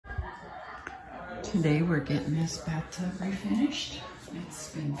Today we're getting this bathtub refinished. It's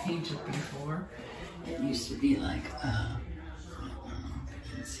been painted before. It used to be like, I don't know if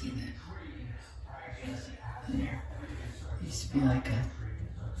you can see that. Where is it? There. It used to be like a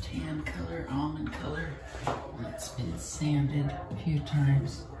tan color, almond color. And it's been sanded a few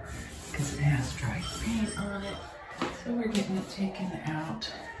times because it has dry paint on it. So we're getting it taken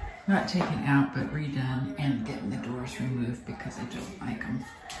out. Not taken out, but redone, and getting the doors removed because I don't like them.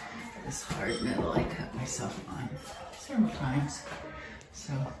 This hard metal I cut myself on several times.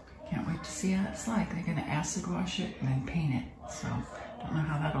 So can't wait to see how it's like. They're gonna acid wash it and then paint it. So don't know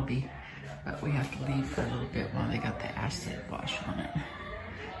how that'll be, but we have to leave for a little bit while they got the acid wash on it.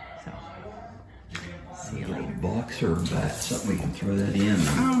 So see you later. Box or bat, something we can throw that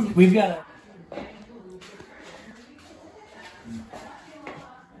in. We've got a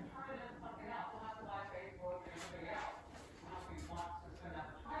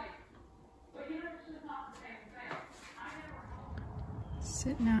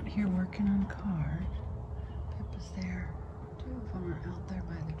sitting out here working on cards. Pippa's there. Two of them are out there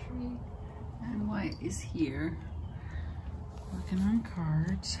by the tree. And White is here working on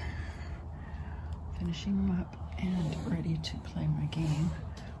cards, finishing them up and ready to play my game.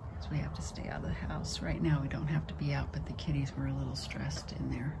 So we have to stay out of the house. Right now we don't have to be out, but the kitties were a little stressed in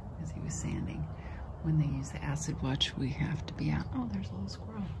there as he was sanding. When they use the acid wash, we have to be out. Oh, there's a little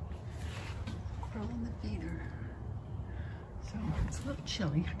squirrel. Squirrel in the feeder. So it's a little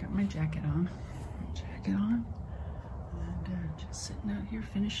chilly. I got my jacket on. And just sitting out here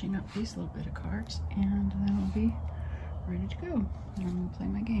finishing up these little bit of cards, and then I'll be ready to go. And I'm gonna play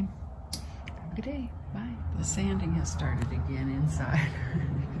my game. Have a good day. Bye. The sanding has started again inside.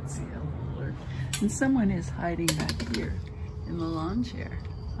 You can see a little blur. And someone is hiding back here in the lawn chair.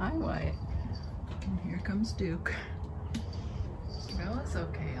 Hi, Wyatt. And here comes Duke. Well, it's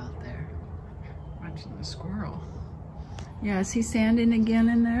okay out there. Watching the squirrel. Yeah, is he sanding again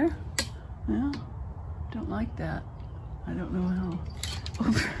in there? Yeah, don't like that. I don't know how.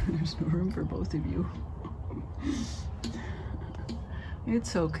 Oh, there's no room for both of you.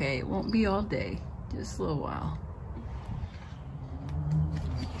 It's okay, it won't be all day, just a little while.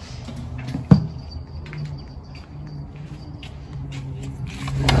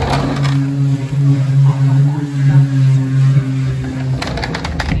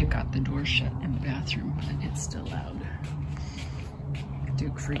 They've got the door shut in the bathroom, but it's still loud.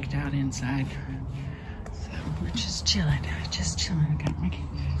 Duke freaked out inside, so we're just chilling, I got my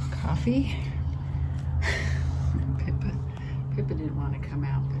coffee. Pippa didn't want to come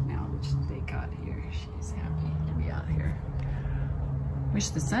out, but now that they got here, she's happy to be out here. Wish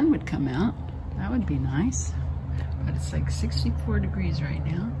the sun would come out, that would be nice, but it's like 64 degrees right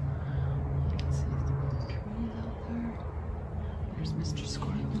now. Let's see the trees out there. There's Mr.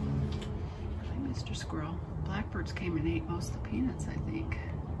 Squirrel. Hi, Mr. Squirrel. Blackbirds came and ate most of the peanuts, I think.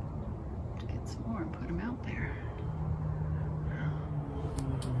 To get some more and put them out there.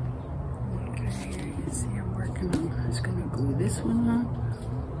 Okay, you can see I'm working on, I'm just gonna glue this one on.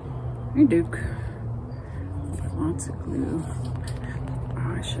 Hey, Duke. Got lots of glue.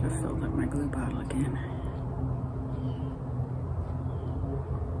 Oh, I should have filled up my glue bottle again.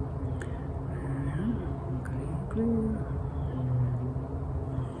 Glue.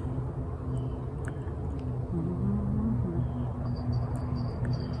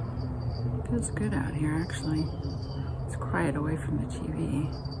 Feels good out here, actually. It's quiet away from the TV.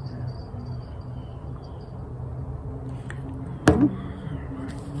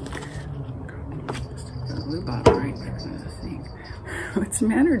 Stick the glue bottle right in front of the thing. What's the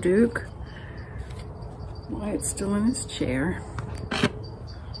matter, Duke? Wyatt's still in his chair.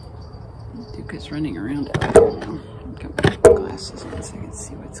 Duke is running around out there now. Got my glasses on so I can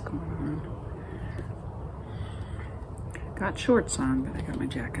see what's going on. Got shorts on, but I got my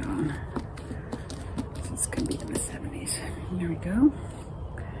jacket on. This could be in the 70s. There we go.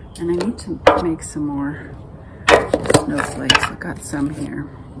 And I need to make some more snowflakes. I got some here.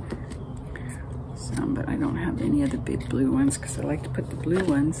 Some, but I don't have any of the big blue ones because I like to put the blue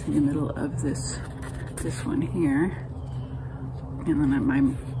ones in the middle of this one here. And then my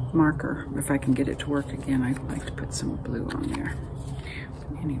marker, if I can get it to work again, I'd like to put some blue on there.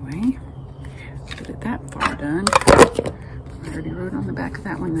 But anyway, get it that far done. I already wrote on the back of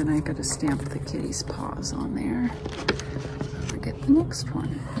that one, then I got to stamp the kitty's paws on there. I'll get the next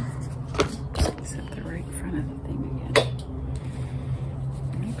one. Set that right in front of the thing again.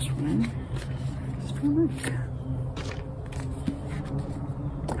 The next one is for Luke.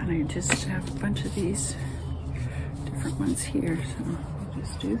 And I just have a bunch of these different ones here, so I'll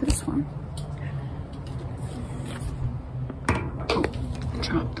just do this one. Oh,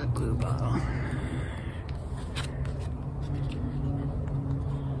 dropped the glue bottle.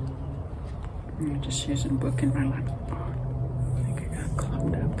 I'm just using a book in my lap. I think I got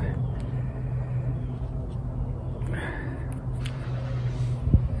clumped up.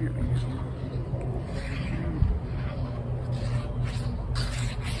 There we go.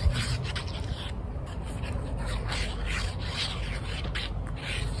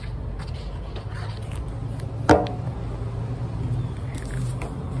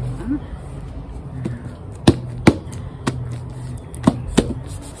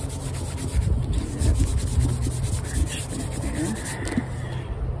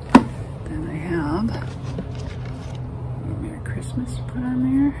 Christmas to put on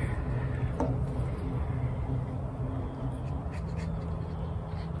there.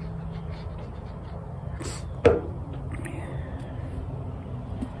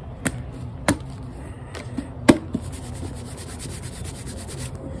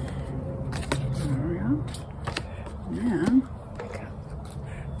 There we go. And then pick out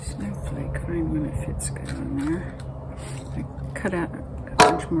snowflake, find one that fits good on there. I cut out a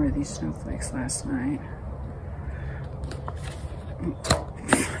bunch more of these snowflakes last night. And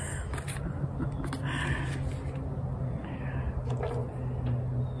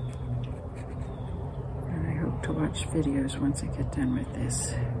I hope to watch videos once I get done with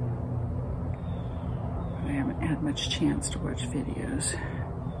this. But I haven't had much chance to watch videos.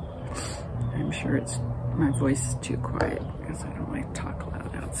 I'm sure it's my voice is too quiet because I don't like to talk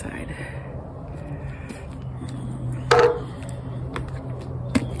loud outside.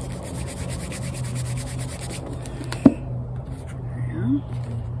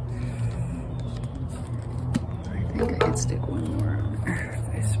 I think I could stick one more on there if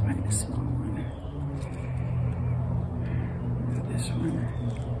I find a small one. This one.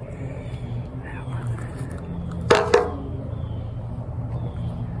 That one.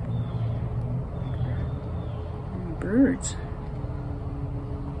 Birds.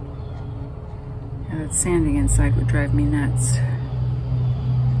 Yeah, that sanding inside would drive me nuts.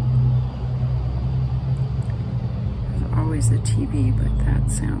 There's always the TV, but that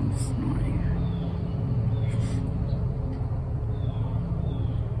sounds annoying.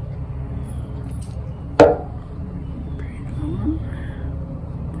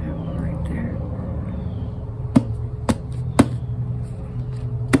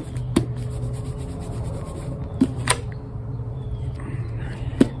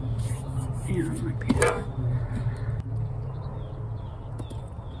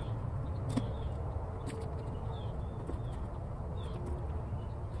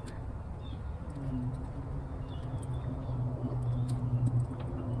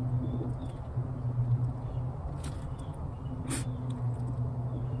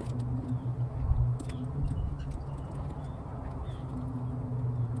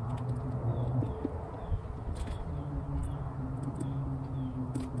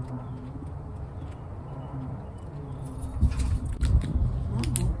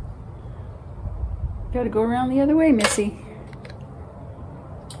 Gotta go around the other way, Missy.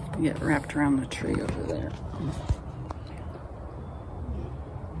 Get wrapped around the tree over there.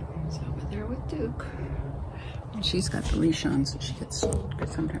 It's over there with Duke. And she's got the leash on, so she gets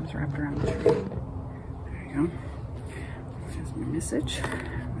sometimes wrapped around the tree. There you go. There's my message.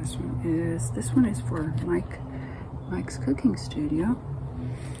 This one is for Mike's Cooking Studio.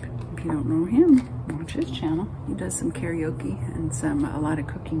 If you don't know him, watch his channel. He does some karaoke and a lot of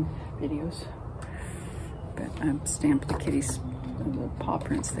cooking videos. But I've stamped the kitty's the paw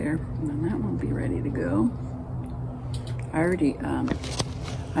prints there, and then that one will be ready to go. I already,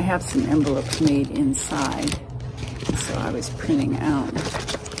 I have some envelopes made inside, so I was printing out.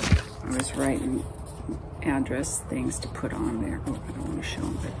 I was writing address things to put on there. Oh, I don't want to show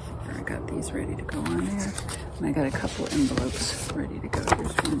them, but I got these ready to go on there. And I got a couple envelopes ready to go.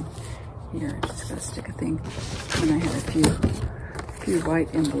 Here's one here. I just gotta stick a thing. And I had a few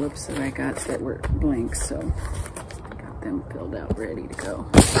white envelopes that I got that were blank, so I got them filled out, ready to go.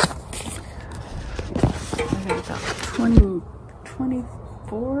 I got about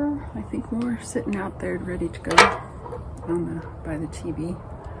 24, I think, more sitting out there ready to go by the TV.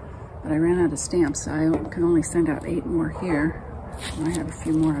 But I ran out of stamps, so I can only send out 8 more here. And I have a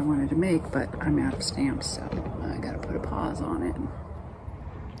few more I wanted to make, but I'm out of stamps, so I gotta put a pause on it.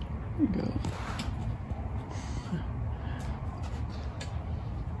 There you go.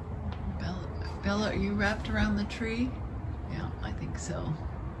 Bella, are you wrapped around the tree? Yeah, I think so.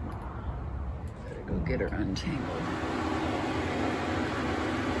 Better go get her untangled.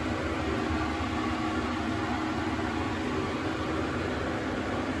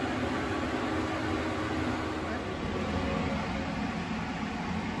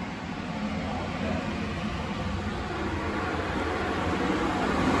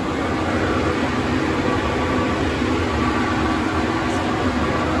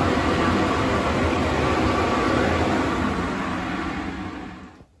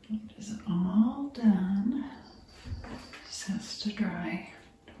 Has to dry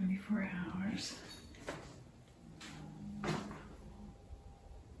 24 hours.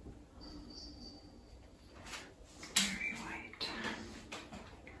 Very white.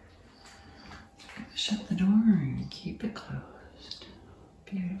 Shut the door and keep it closed.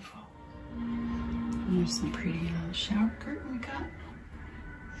 Beautiful. And there's some pretty little shower curtain we got.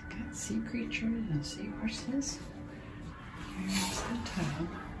 It's got sea creatures and seahorses. Here's the tub.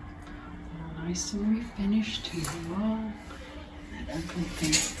 All nice and refinished to the wall. That ugly thing.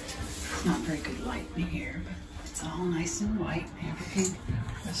 It's not very good light in here, but it's all nice and white. Everything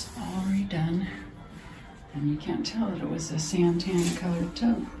was all redone. And you can't tell that it was a santan colored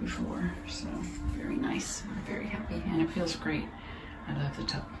tub before. So very nice. I'm very happy and it feels great. I love the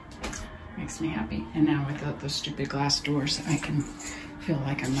tub. Makes me happy. And now without those stupid glass doors, I can feel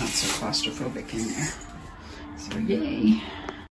like I'm not so claustrophobic in there. So yay.